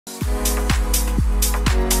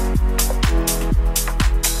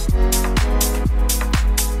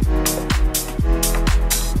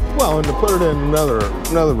Well, and to put it in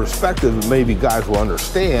another perspective that maybe guys will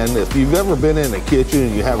understand, if you've ever been in a kitchen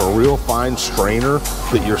and you have a real fine strainer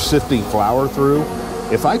that you're sifting flour through,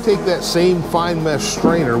 if I take that same fine mesh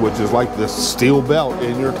strainer, which is like this steel belt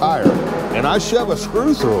in your tire, and I shove a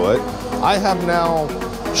screw through it, I have now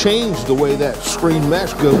changed the way that screen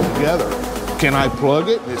mesh goes together. Can I plug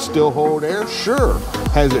it and it still hold air? Sure.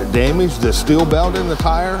 Has it damaged the steel belt in the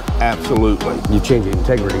tire? Absolutely. You change the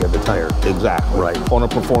integrity of the tire. Exactly. Right. On a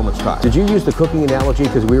performance tire. Did you use the cooking analogy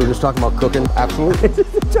because we were just talking about cooking? Absolutely.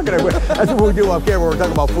 That's what we do off camera. We're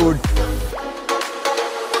talking about food.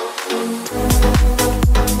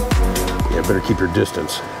 Yeah, better keep your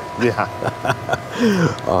distance. Yeah.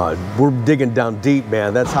 We're digging down deep,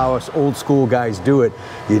 man. That's how us old school guys do it.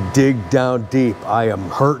 You dig down deep. I am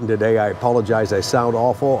hurting today. I apologize. I sound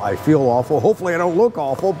awful. I feel awful. Hopefully I don't look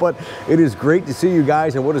awful, but it is great to see you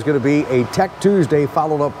guys and what is going to be a Tech Tuesday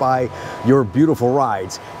followed up by your beautiful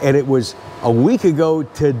rides. And it was a week ago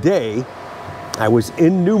today, I was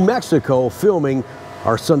in New Mexico filming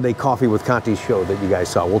our Sunday Coffee with Conti show that you guys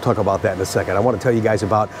saw. We'll talk about that in a second. I want to tell you guys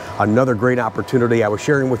about another great opportunity I was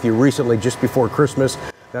sharing with you recently just before Christmas.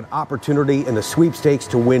 That opportunity in the sweepstakes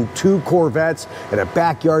to win 2 Corvettes and a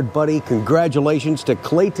backyard buddy. Congratulations to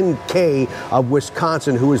Clayton K of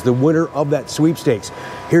Wisconsin, who is the winner of that sweepstakes.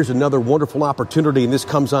 Here's another wonderful opportunity, and this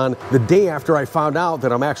comes on the day after I found out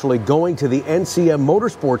that I'm actually going to the NCM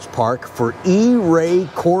Motorsports Park for E-Ray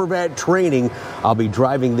Corvette training. I'll be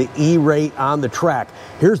driving the E-Ray on the track.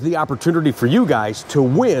 Here's the opportunity for you guys to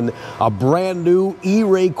win a brand new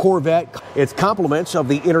E-Ray Corvette. It's compliments of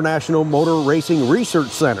the International Motor Racing Research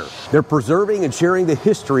Center. They're preserving and sharing the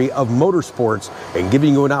history of motorsports and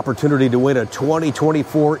giving you an opportunity to win a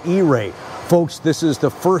 2024 E-Ray. Folks, this is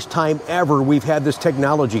the first time ever we've had this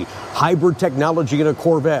technology, hybrid technology in a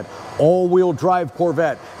Corvette, all-wheel drive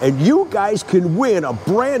Corvette, and you guys can win a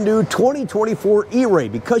brand new 2024 E-Ray.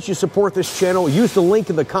 Because you support this channel, use the link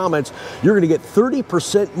in the comments, you're going to get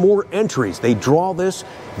 30% more entries. They draw this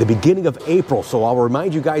the beginning of April, so I'll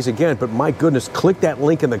remind you guys again, but my goodness, click that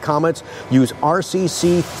link in the comments, use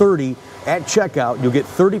RCC30 at checkout. You'll get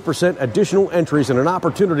 30% additional entries and an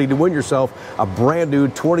opportunity to win yourself a brand new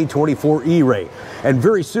 2024 E-Ray. And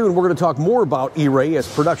very soon we're going to talk more about E-Ray as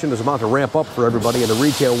production is about to ramp up for everybody in the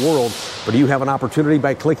retail world. But you have an opportunity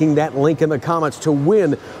by clicking that link in the comments to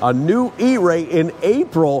win a new E-Ray in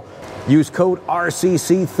April. Use code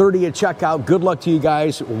RCC30 at checkout. Good luck to you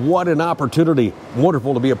guys. What an opportunity.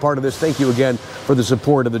 Wonderful to be a part of this. Thank you again for the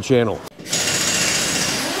support of the channel.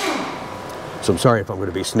 So I'm sorry if I'm going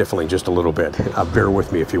to be sniffling just a little bit. Bear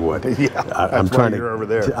with me if you would. Yeah, I'm trying you're over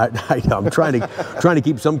there. I'm trying to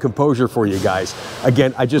keep some composure for you guys.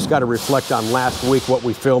 Again, I just got to reflect on last week, what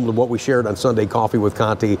we filmed and what we shared on Sunday Coffee with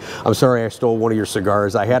Conti. I'm sorry I stole one of your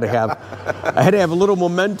cigars. I had to have a little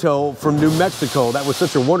memento from New Mexico. That was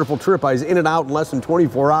such a wonderful trip. I was in and out in less than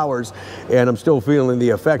 24 hours, and I'm still feeling the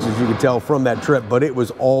effects, as you can tell, from that trip. But it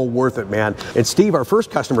was all worth it, man. And Steve, our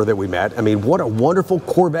first customer that we met, I mean, what a wonderful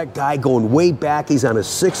Corvette guy going way back. He's on his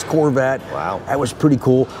 6th Corvette. Wow. That was pretty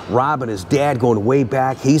cool. Rob and his dad going way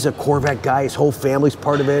back. He's a Corvette guy. His whole family's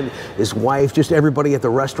part of it. His wife, just everybody at the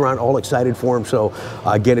restaurant, all excited for him. So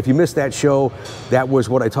again, if you missed that show, that was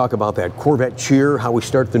what I talk about, that Corvette cheer, how we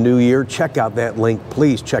start the new year. Check out that link.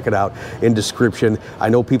 Please check it out in description. I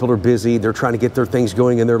know people are busy. They're trying to get their things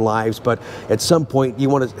going in their lives, but at some point you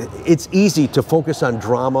want to, it's easy to focus on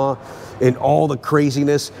drama and all the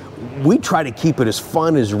craziness. We try to keep it as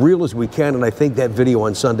fun, as real as we can, and I think that video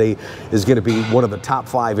on Sunday is going to be one of the top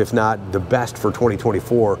 5, if not the best, for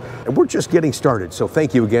 2024. And we're just getting started. So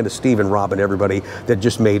thank you again to Steve and Rob and everybody that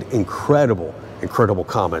just made incredible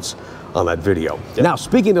comments on that video. Yep. Now,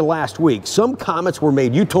 speaking of last week, some comments were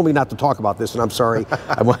made. You told me not to talk about this, and I'm sorry.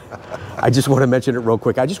 I just want to mention it real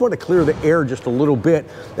quick. I just want to clear the air just a little bit,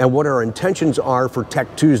 and what our intentions are for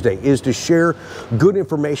Tech Tuesday is to share good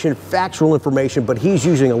information, factual information, but he's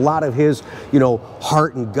using a lot of his,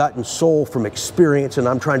 heart and gut and soul from experience, and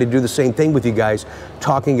I'm trying to do the same thing with you guys,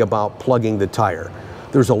 talking about plugging the tire.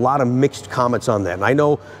 There's a lot of mixed comments on that. And I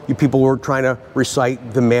know you people were trying to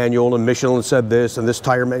recite the manual, and Michelin said this, and this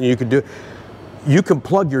tire manual you could do. You can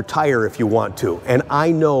plug your tire if you want to. And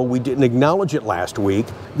I know we didn't acknowledge it last week.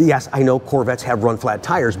 Yes, I know Corvettes have run flat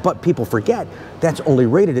tires, but people forget that's only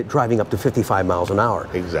rated at driving up to 55 miles an hour.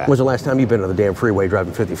 Exactly. When's the last time you've been on the damn freeway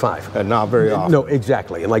driving 55? Not very often. No,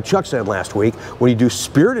 exactly. And like Chuck said last week, when you do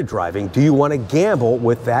spirited driving, do you want to gamble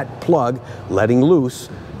with that plug letting loose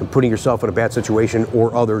and putting yourself in a bad situation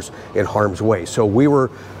or others in harm's way? So we were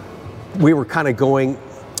kind of going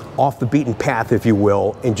off the beaten path, if you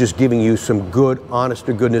will, and just giving you some good, honest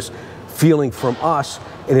to goodness feeling from us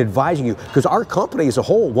and advising you, because our company as a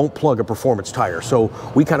whole won't plug a performance tire. So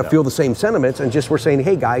we kind of feel the same sentiments, and just we're saying,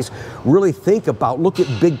 hey guys, really think about, look at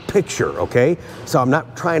big picture, okay? So I'm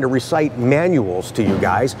not trying to recite manuals to you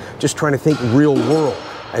guys, just trying to think real world.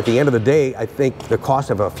 At the end of the day, I think the cost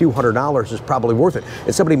of a few $100s is probably worth it.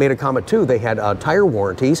 And somebody made a comment too, they had tire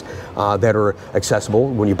warranties that are accessible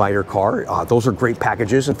when you buy your car. Those are great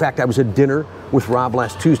packages. In fact, I was at dinner with Rob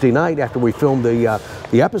last Tuesday night after we filmed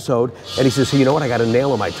the episode, and he says, hey, you know what, I got a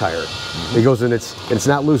nail in my tire. He goes, and it's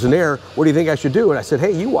not losing air, what do you think I should do? And I said,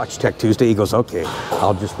 hey, you watch Tech Tuesday. He goes, okay,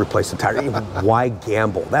 I'll just replace the tire. Why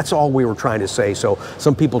gamble? That's all we were trying to say. So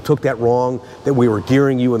some people took that wrong, that we were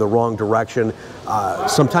gearing you in the wrong direction.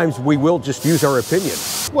 Sometimes we will just use our opinion.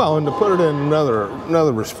 Well, and to put it in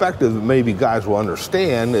another perspective that maybe guys will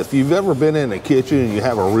understand, if you've ever been in a kitchen and you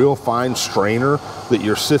have a real fine strainer that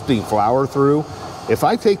you're sifting flour through, if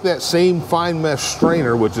I take that same fine mesh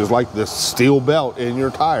strainer, which is like this steel belt in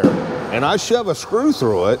your tire, and I shove a screw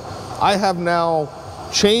through it, I have now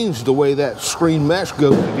changed the way that screen mesh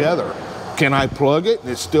goes together. Can I plug it and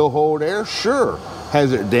it still hold air? Sure.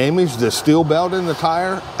 Has it damaged the steel belt in the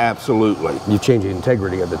tire? Absolutely. You change the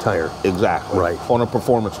integrity of the tire. Exactly. Right. On a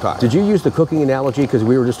performance tire. Did you use the cooking analogy because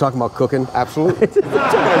we were just talking about cooking? Absolutely.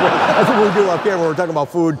 That's what we do up here when we're talking about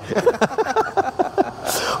food.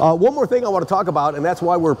 One more thing I want to talk about, and that's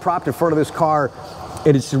why we're propped in front of this car,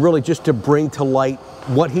 and it's really just to bring to light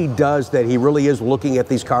what he does, that he really is looking at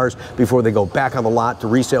these cars before they go back on the lot to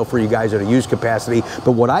resale for you guys at a used capacity.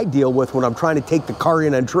 But what I deal with when I'm trying to take the car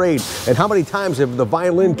in on trade, and how many times have the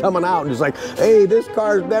violin coming out and it's like, hey, this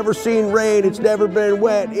car's never seen rain, it's never been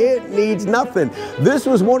wet, it needs nothing. This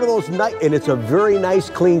was one of those and it's a very nice,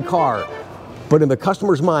 clean car, but in the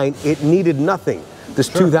customer's mind, it needed nothing. This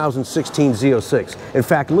 2016 Z06. In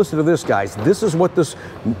fact, listen to this, guys. This is what this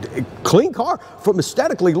clean car, from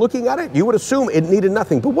aesthetically looking at it, you would assume it needed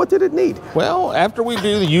nothing. But what did it need? Well, after we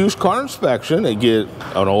do the used car inspection, they get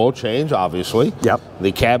an oil change, obviously. Yep.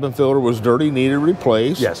 The cabin filter was dirty, needed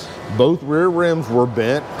replaced. Yes. Both rear rims were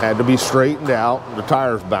bent, had to be straightened out. The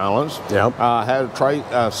tires balanced. Yep. Had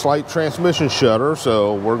a slight transmission shudder,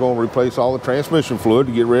 so we're going to replace all the transmission fluid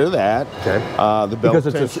to get rid of that. Okay. The belt because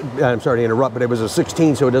it's I'm sorry to interrupt, but it was a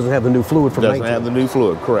 16, so it doesn't have the new fluid from 19. Doesn't have the new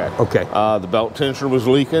fluid, correct. Okay. The belt tensioner was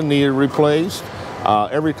leaking, needed replaced.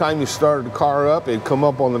 Every time you started the car up, it'd come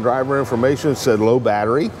up on the driver information and said low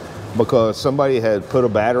battery, because somebody had put a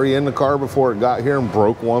battery in the car before it got here and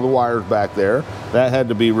broke one of the wires back there. That had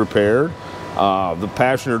to be repaired. The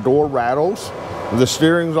passenger door rattles, the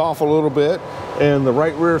steering's off a little bit, and the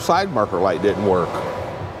right rear side marker light didn't work.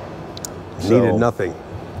 Needed nothing.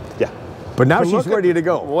 Yeah. But now she's ready to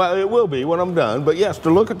go. Well, it will be when I'm done. But yes, to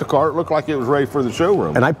look at the car, it looked like it was ready for the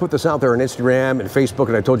showroom. And I put this out there on Instagram and Facebook,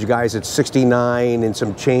 and I told you guys it's 69 and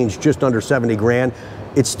some change, just under 70 grand.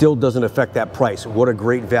 It still doesn't affect that price. What a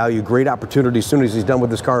great value, great opportunity as soon as he's done with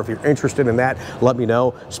this car. If you're interested in that, let me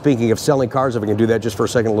know. Speaking of selling cars, if I can do that just for a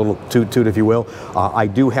second, a little toot if you will. I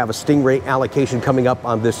do have a Stingray allocation coming up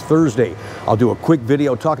on this Thursday. I'll do a quick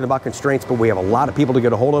video talking about constraints, but we have a lot of people to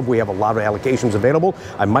get a hold of. We have a lot of allocations available.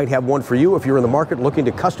 I might have one for you if you're in the market looking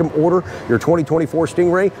to custom order your 2024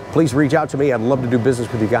 Stingray. Please reach out to me. I'd love to do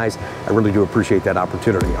business with you guys. I really do appreciate that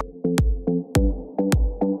opportunity.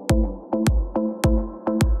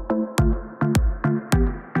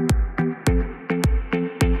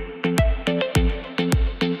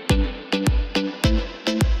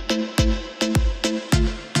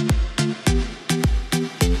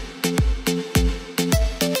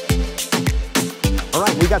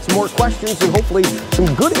 Got some more questions and hopefully some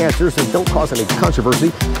good answers that don't cause any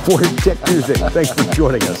controversy for Tech Tuesday. Thanks for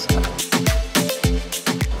joining us.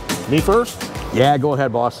 Me first? Yeah, go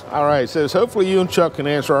ahead, boss. All right, it says, hopefully you and Chuck can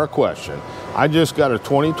answer our question. I just got a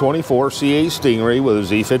 2024 C8 Stingray with a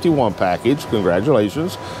Z51 package.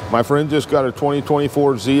 Congratulations. My friend just got a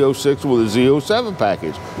 2024 Z06 with a Z07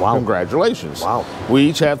 package. Wow. Congratulations. Wow. We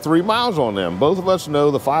each have 3 miles on them. Both of us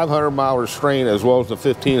know the 500-mile restraint as well as the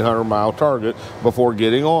 1,500-mile target before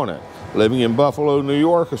getting on it. Living in Buffalo, New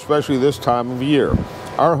York, especially this time of year.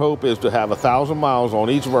 Our hope is to have 1,000 miles on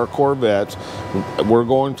each of our Corvettes. We're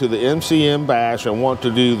going to the MCM Bash and want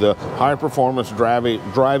to do the high-performance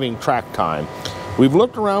driving track time. We've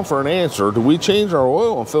looked around for an answer. Do we change our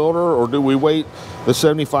oil and filter, or do we wait the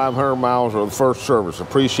 7,500 miles of the first service?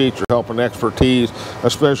 Appreciate your help and expertise,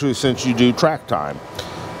 especially since you do track time.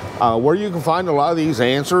 Where you can find a lot of these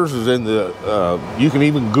answers is in the, you can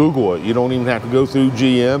even Google it. You don't even have to go through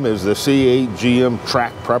GM, is the C8 GM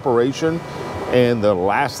track preparation. And the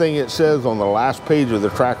last thing it says on the last page of the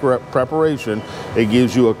track preparation, it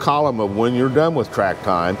gives you a column of when you're done with track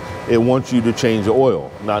time. It wants you to change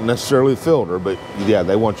oil, not necessarily filter, but yeah,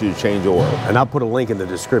 they want you to change oil. And I'll put a link in the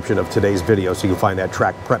description of today's video so you can find that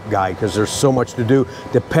track prep guide, because there's so much to do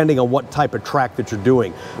depending on what type of track that you're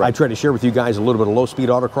doing. Right. I try to share with you guys a little bit of low-speed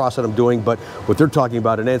autocross that I'm doing, but what they're talking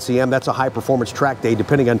about in NCM, that's a high-performance track day.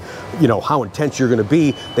 Depending on, you know, how intense you're going to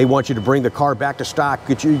be, they want you to bring the car back to stock,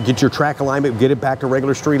 get your track alignment, get it back to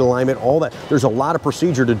regular street alignment, all that. There's a lot of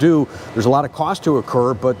procedure to do. There's a lot of cost to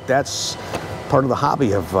occur, but that's part of the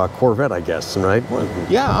hobby of Corvette, I guess, right?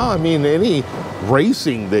 Yeah, I mean, any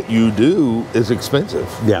racing that you do is expensive.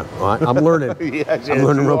 Yeah, well, I'm learning. Yes, I'm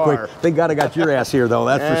learning real quick. Thank God I got your ass here, though.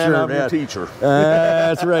 That's for sure. I'm your teacher.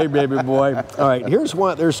 That's right, baby boy. All right, here's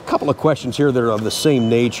one. There's a couple of questions here that are of the same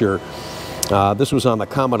nature. This was on the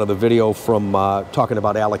comment of the video from talking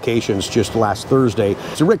about allocations just last Thursday.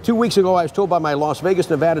 So Rick, 2 weeks ago, I was told by my Las Vegas,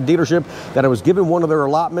 Nevada dealership that I was given one of their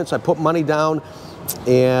allotments. I put money down,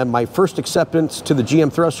 and my first acceptance to the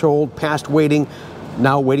GM threshold passed waiting.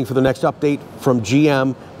 Now waiting for the next update from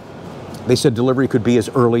GM. They said delivery could be as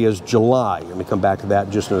early as July. Let me come back to that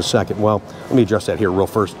just in a second. Well, let me address that here real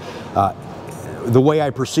first. The way I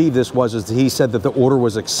perceived this is he said that the order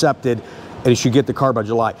was accepted and you should get the car by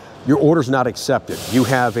July. Your order's not accepted. You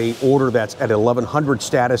have a order that's at 1100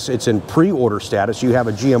 status. It's in pre-order status. You have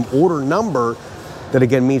a GM order number that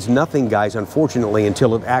again means nothing, guys, unfortunately,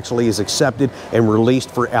 until it actually is accepted and released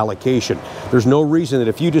for allocation. There's no reason that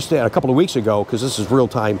if you just a couple of weeks ago, because this is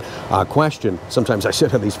real-time question, sometimes I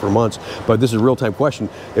sit on these for months, but this is a real-time question.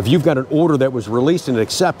 If you've got an order that was released and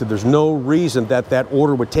accepted, there's no reason that that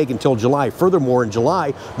order would take until July. Furthermore, in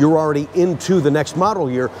July, you're already into the next model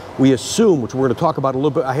year. We assume, which we're going to talk about a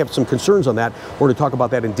little bit, I have some concerns on that. We're going to talk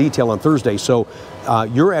about that in detail on Thursday. So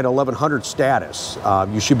you're at 1100 status.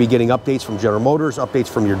 You should be getting updates from General Motors, updates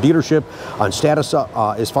from your dealership on status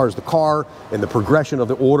as far as the car and the progression of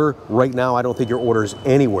the order. Right now, I don't think your order is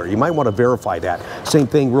anywhere. You might want to verify that. Same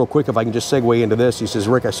thing real quick, if I can just segue into this. He says,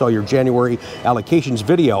 Rick, I saw your January allocations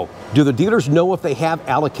video. Do the dealers know if they have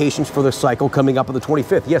allocations for the cycle coming up on the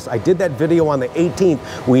 25th? Yes, I did that video on the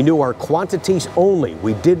 18th. We knew our quantities only.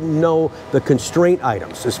 We didn't know the constraint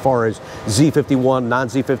items as far as Z51,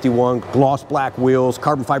 non-Z51, gloss black wheels,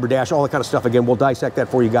 carbon fiber dash, all that kind of stuff. Again, we'll dissect that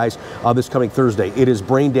for you guys this coming Thursday. It is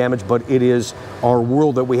brain damage, but it is our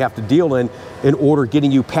world that we have to deal in order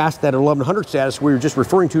getting you past that 1100 status we were just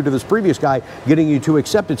referring to this previous guy, getting you to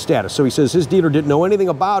accepted status. So he says his dealer didn't know anything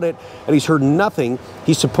about it and he's heard nothing.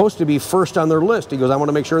 He's supposed to be first on their list. He goes, I want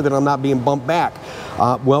to make sure that I'm not being bumped back.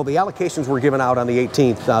 Well, the allocations were given out on the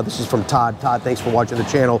 18th. This is from Todd. Todd, thanks for watching the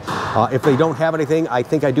channel. If they don't have anything, I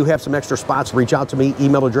think I do have some extra spots. Reach out to me.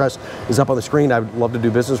 Email address is up on the screen. I'd love to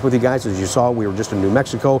do business with you guys. As you saw, we were just in New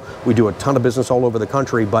Mexico. We do a ton of business all over the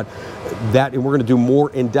country, but that, and we're going to do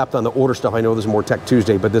more in depth on the order stuff. I know this is more Tech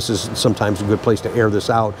Tuesday, but this is sometimes a good place to air this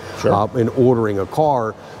out. Sure. In ordering a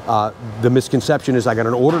car. The misconception is I got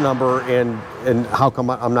an order number and how come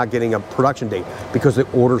I'm not getting a production date? Because the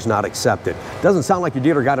order's not accepted. Doesn't sound like your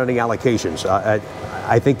dealer got any allocations.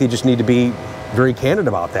 I think they just need to be very candid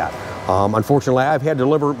about that. Unfortunately, I've had to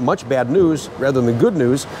deliver much bad news rather than good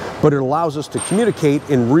news, but it allows us to communicate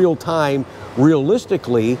in real time,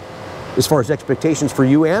 realistically, as far as expectations for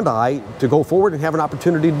you and I to go forward and have an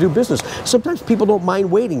opportunity to do business. Sometimes people don't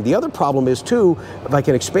mind waiting. The other problem is too, if I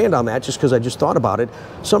can expand on that just because I just thought about it,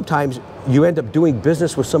 sometimes you end up doing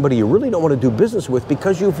business with somebody you really don't want to do business with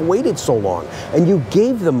because you've waited so long and you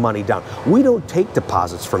gave them money down. We don't take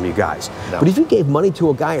deposits from you guys. No. But if you gave money to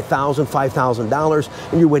a guy $1,000,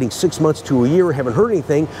 $5,000 and you're waiting 6 months to a year, haven't heard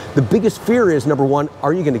anything, the biggest fear is, number one,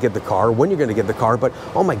 are you going to get the car, when you're going to get the car, but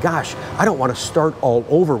oh my gosh, I don't want to start all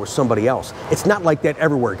over with somebody else. It's not like that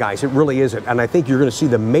everywhere, guys. It really isn't. And I think you're going to see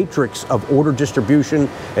the matrix of order distribution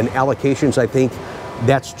and allocations. I think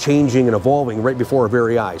that's changing and evolving right before our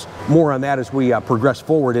very eyes. More on that as we progress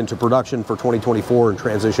forward into production for 2024 and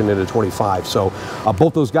transition into 25. So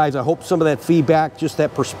both those guys, I hope some of that feedback, just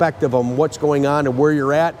that perspective on what's going on and where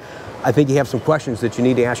you're at. I think you have some questions that you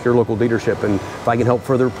need to ask your local dealership, and if I can help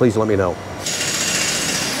further, please let me know.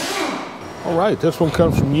 All right, this one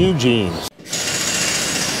comes from Eugene.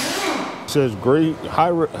 Says,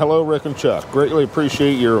 hello Rick and Chuck, greatly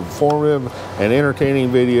appreciate your informative and entertaining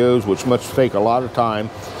videos, which must take a lot of time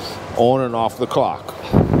on and off the clock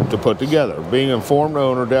to put together. Being an informed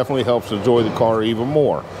owner definitely helps enjoy the car even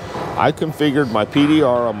more. I configured my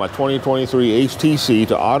PDR on my 2023 HTC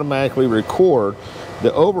to automatically record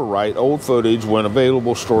the overwrite old footage when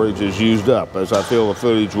available storage is used up, as I feel the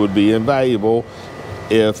footage would be invaluable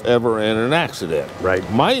if ever in an accident. Right.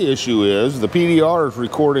 My issue is the PDR is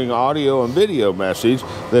recording audio and video message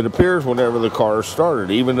that appears whenever the car is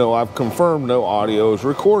started, even though I've confirmed no audio is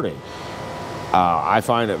recording. I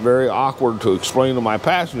find it very awkward to explain to my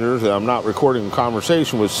passengers that I'm not recording a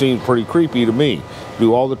conversation, which seems pretty creepy to me.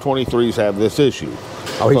 Do all the 23s have this issue?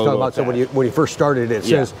 Oh, he's talking about, so when you first started, it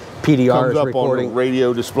says PDR Comes is up recording. on the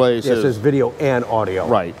radio display. It says video and audio.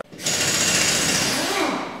 Right.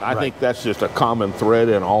 I think that's just a common thread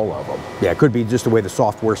in all of them. Yeah, it could be just the way the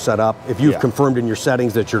software's set up. If you've confirmed in your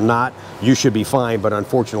settings that you're not, you should be fine. But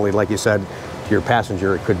unfortunately, like you said, to your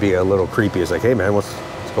passenger, it could be a little creepy. It's like, hey man, what's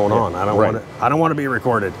going on? I don't want to be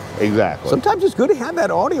recorded. Exactly. Sometimes it's good to have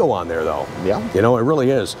that audio on there, though. Yeah. You know, it really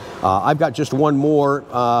is. I've got just one more.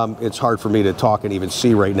 It's hard for me to talk and even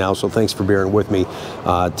see right now, so thanks for bearing with me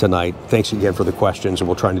tonight. Thanks again for the questions, and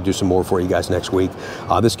we'll try to do some more for you guys next week.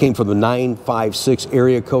 This came from the 956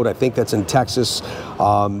 area code. I think that's in Texas.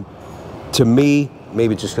 To me,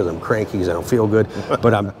 maybe just because I'm cranky because I don't feel good,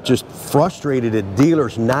 but I'm just frustrated at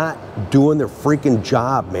dealers not doing their freaking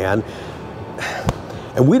job, man.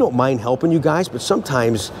 And we don't mind helping you guys, but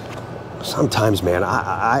sometimes, man,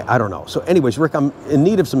 I don't know. So anyways, Rick, I'm in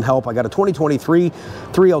need of some help. I got a 2023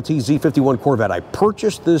 3LT Z51 Corvette. I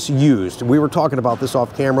purchased this used. We were talking about this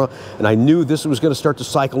off camera, and I knew this was going to start to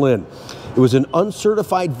cycle in. It was an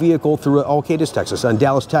uncertified vehicle through Alcaides, Texas, and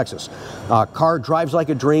Dallas, Texas. Car drives like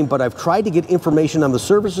a dream, but I've tried to get information on the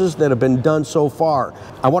services that have been done so far.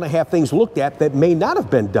 I want to have things looked at that may not have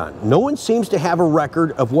been done. No one seems to have a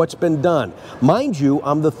record of what's been done. Mind you,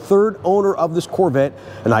 I'm the third owner of this Corvette,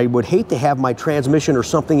 and I would hate to have my transmission or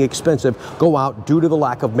something expensive go out due to the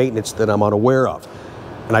lack of maintenance that I'm unaware of.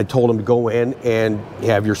 And I told him to go in and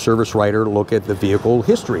have your service writer look at the vehicle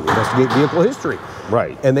history, investigate vehicle history.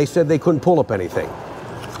 Right. And they said they couldn't pull up anything.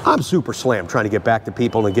 I'm super slammed trying to get back to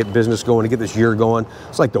people and get business going and get this year going.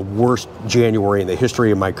 It's like the worst January in the history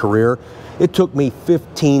of my career. It took me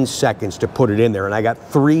 15 seconds to put it in there, and I got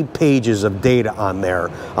 3 pages of data on there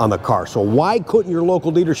on the car. So why couldn't your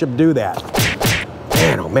local leadership do that?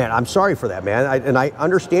 Man, oh man, I'm sorry for that, man. And I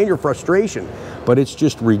understand your frustration, but it's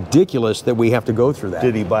just ridiculous that we have to go through that.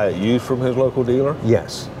 Did he buy it used from his local dealer?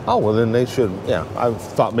 Yes. Oh, well then they should, yeah. I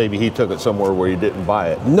thought maybe he took it somewhere where he didn't buy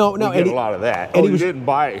it. No. We get a lot of that. And you didn't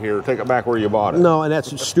buy it here, take it back where you bought it. No, and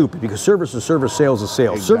that's stupid, because service is service, sales is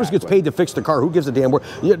sales. Exactly. Service gets paid to fix the car. Who gives a damn?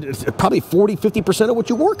 It's probably 40, 50% of what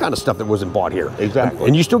you work on is stuff that wasn't bought here. Exactly.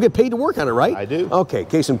 And you still get paid to work on it, right? I do. Okay,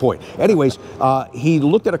 case in point. Anyways, he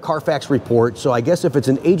looked at a Carfax report, so I guess if it's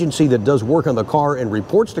an agency that does work on the car and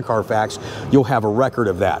reports to Carfax, you'll have a record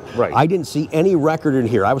of that. Right. I didn't see any record in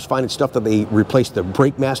here. I was finding stuff that they replaced the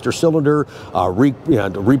brake master cylinder,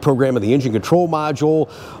 reprogramming the engine control module,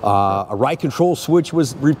 a ride control switch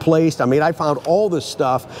was replaced. I mean, I found all this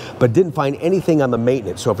stuff, but didn't find anything on the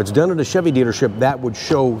maintenance. So if it's done at a Chevy dealership, that would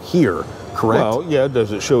show here, correct? Well, yeah.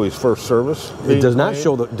 Does it show his first service? It does not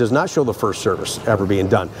show the first service ever being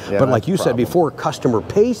done. Yeah, but like you said before, customer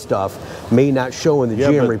pay stuff may not show in the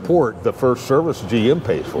GM report. The first service GM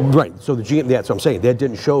pays for. Right. So the GM, that's what I'm saying. That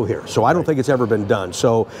didn't show here. So I don't think it's ever been done.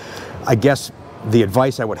 So I guess the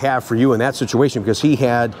advice I would have for you in that situation, because he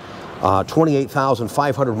had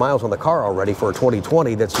 28,500 miles on the car already for a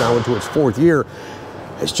 2020 that's now into its 4th year,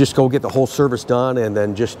 is just go get the whole service done and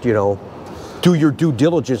then just, you know, do your due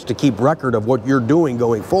diligence to keep record of what you're doing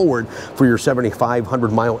going forward for your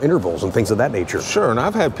 7,500 mile intervals and things of that nature. Sure, and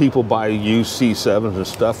I've had people buy used C7s and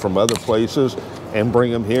stuff from other places and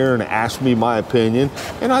bring them here and ask me my opinion,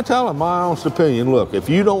 and I tell them my honest opinion. Look, if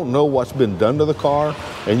you don't know what's been done to the car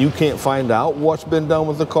and you can't find out what's been done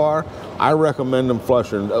with the car, I recommend them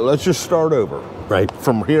flushing. Let's just start over. Right.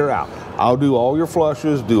 From here out. I'll do all your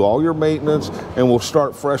flushes, do all your maintenance, and we'll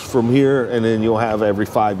start fresh from here, and then you'll have every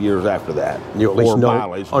 5 years after that. You at least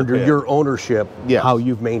know under your ownership how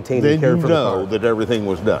you've maintained and cared for the car. Then you know that everything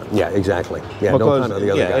was done. Yeah, exactly. Yeah, because, no kind of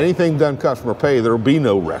the other guy. Anything done customer pay, there'll be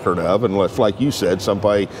no record of unless, like you said,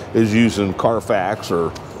 somebody is using Carfax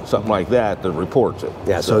or something like that reports it.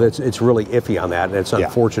 Yeah, so it's really iffy on that, and it's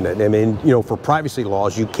unfortunate. I mean, you know, for privacy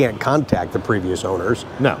laws, you can't contact the previous owners.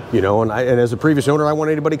 No. You know, and as a previous owner, I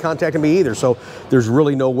want anybody contacting me either. So there's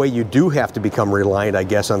really no way. You do have to become reliant, I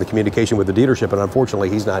guess, on the communication with the dealership, and unfortunately,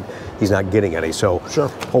 he's not getting any. So sure.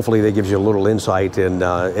 Hopefully, that gives you a little insight, and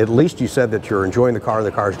at least you said that you're enjoying the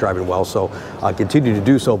car's driving well. So continue to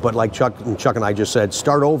do so. But like Chuck and I just said,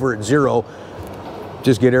 start over at zero.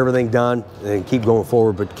 Just get everything done and keep going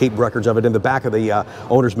forward, but keep records of it. In the back of the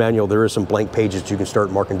owner's manual, there is some blank pages that you can start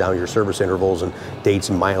marking down your service intervals and dates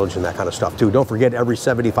and mileage and that kind of stuff too. Don't forget, every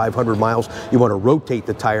 7,500 miles, you want to rotate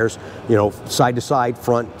the tires, you know, side to side,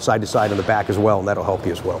 front, side to side, and the back as well, and that'll help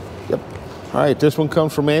you as well. Yep. All right, this one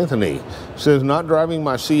comes from Anthony. Says, not driving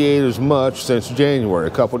my C8 as much since January,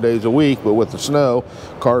 a couple days a week, but with the snow,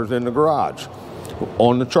 car's in the garage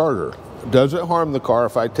on the charger. Does it harm the car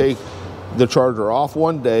if I take the charger off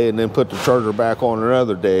one day and then put the charger back on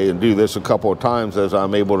another day and do this a couple of times as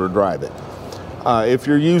I'm able to drive it? If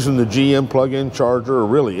you're using the GM plug-in charger, or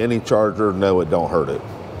really any charger, no, it don't hurt it.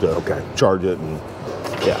 Okay. Charge it and,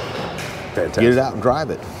 yeah. Fantastic. Get it out and drive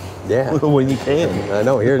it. Yeah. When you can. I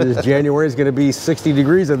know, here it is. January is going to be 60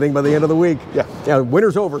 degrees, I think, by the end of the week. Yeah. Yeah,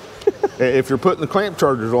 winter's over. If you're putting the clamp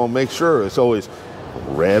chargers on, make sure it's always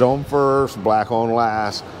red on first, black on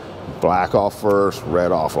last, black off first,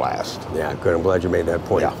 red off last. Yeah, good. I'm glad you made that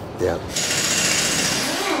point. Yeah.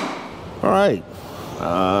 All right.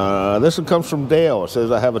 This one comes from Dale. It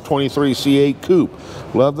says, I have a 23 C8 coupe.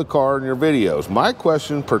 Love the car and your videos. My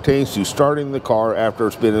question pertains to starting the car after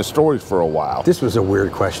it's been in storage for a while. This was a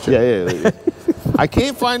weird question. Yeah. I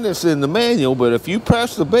can't find this in the manual, but if you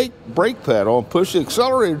press the brake pedal and push the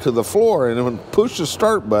accelerator to the floor and then push the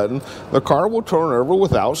start button, the car will turn over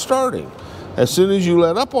without starting. As soon as you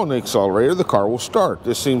let up on the accelerator, the car will start.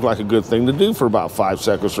 This seems like a good thing to do for about 5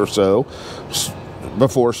 seconds or so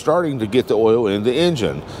before starting to get the oil in the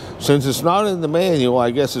engine. Since it's not in the manual,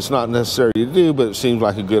 I guess it's not necessary to do, but it seems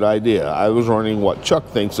like a good idea. I was wondering what Chuck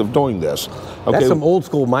thinks of doing this. Okay. That's some old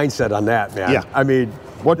school mindset on that, man. Yeah. I mean,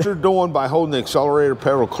 what you're doing by holding the accelerator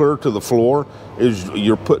pedal clear to the floor is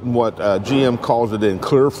you're putting what GM calls it in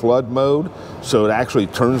clear flood mode. So it actually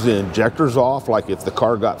turns the injectors off. Like if the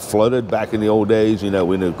car got flooded back in the old days, you know,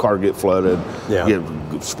 we knew the car get flooded,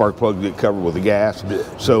 spark plugs get covered with the gas.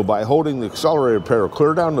 So by holding the accelerator pedal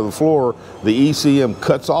clear down to the floor, the ECM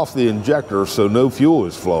cuts off the injector so no fuel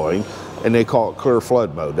is flowing, and they call it clear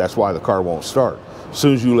flood mode. That's why the car won't start. As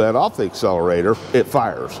soon as you let off the accelerator, it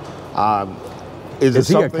fires. Is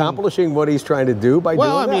he accomplishing what he's trying to do by doing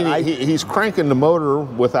that? Well, I mean, he's cranking the motor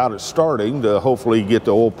without it starting to hopefully get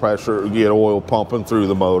the oil pressure, get oil pumping through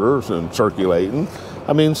the motors and circulating.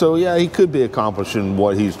 I mean, so yeah, he could be accomplishing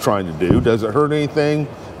what he's trying to do. Does it hurt anything?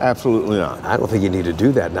 Absolutely not. I don't think you need to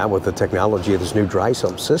do that, not with the technology of this new dry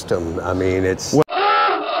sump system. I mean, it's...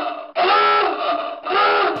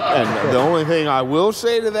 And the only thing I will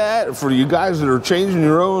say to that, for you guys that are changing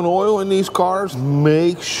your own oil in these cars,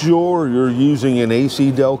 make sure you're using an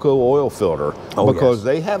AC Delco oil filter, because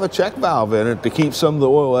they have a check valve in it to keep some of the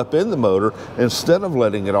oil up in the motor instead of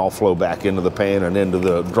letting it all flow back into the pan and into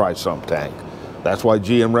the dry sump tank. That's why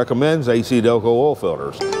GM recommends AC Delco oil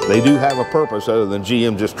filters. They do have a purpose other than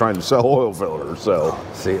GM just trying to sell oil filters. So,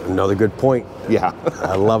 see, another good point. Yeah.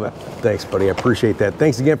 I love it. Thanks, buddy. I appreciate that.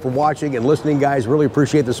 Thanks again for watching and listening, guys. Really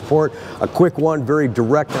appreciate the support. A quick one, very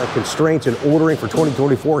direct on constraints and ordering for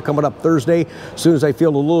 2024 coming up Thursday. As soon as I feel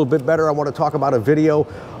a little bit better, I want to talk about a video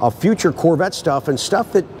of future Corvette stuff and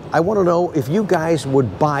stuff that I want to know if you guys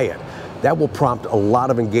would buy it. That will prompt a lot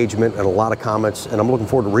of engagement and a lot of comments, and I'm looking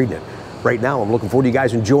forward to reading it. Right now, I'm looking forward to you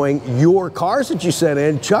guys enjoying your cars that you sent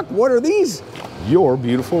in. Chuck, what are these? Your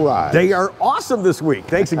beautiful rides. They are awesome this week.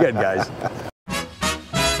 Thanks again, guys.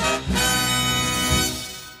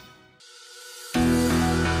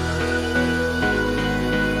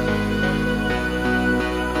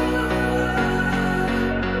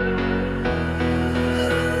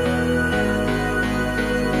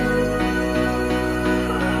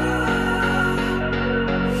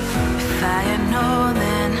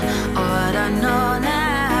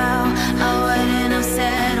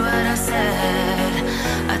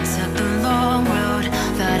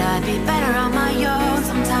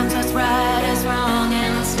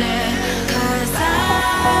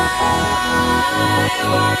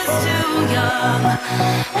 Too young,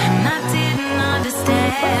 and I didn't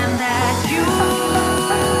understand that you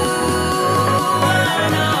were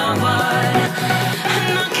no one,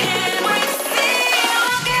 and I can't wait to see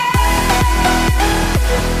you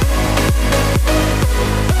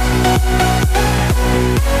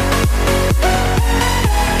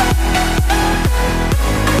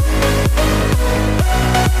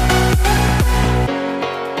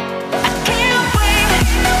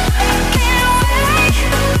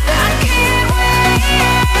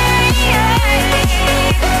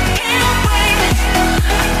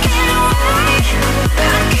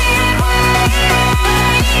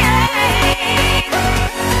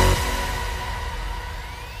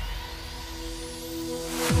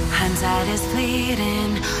hindsight is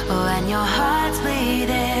fleeting, when your heart's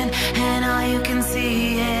bleeding, and all you can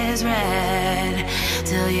see is red,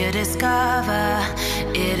 till you discover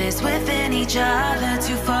it is within each other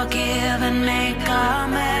to forgive and make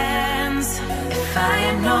amends. If I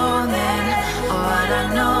had known then, or what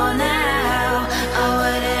I know now, I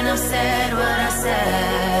wouldn't have said what I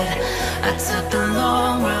said. I took the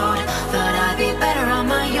long road, thought I'd be better on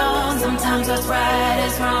my own. Sometimes what's right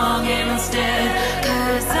is wrong instead,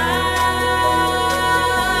 'cause I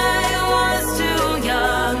was too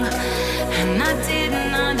young, and I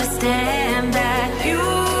didn't understand that you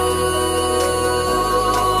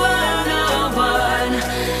are the one,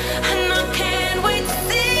 and I can't wait to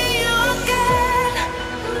see you again.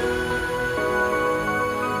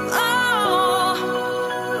 Oh,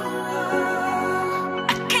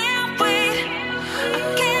 I can't wait, I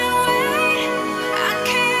can't wait, I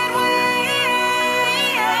can't wait,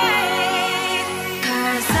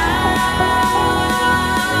 'cause I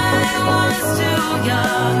was too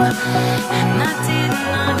young, and I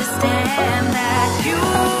didn't understand that you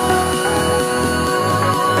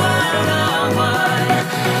are the one.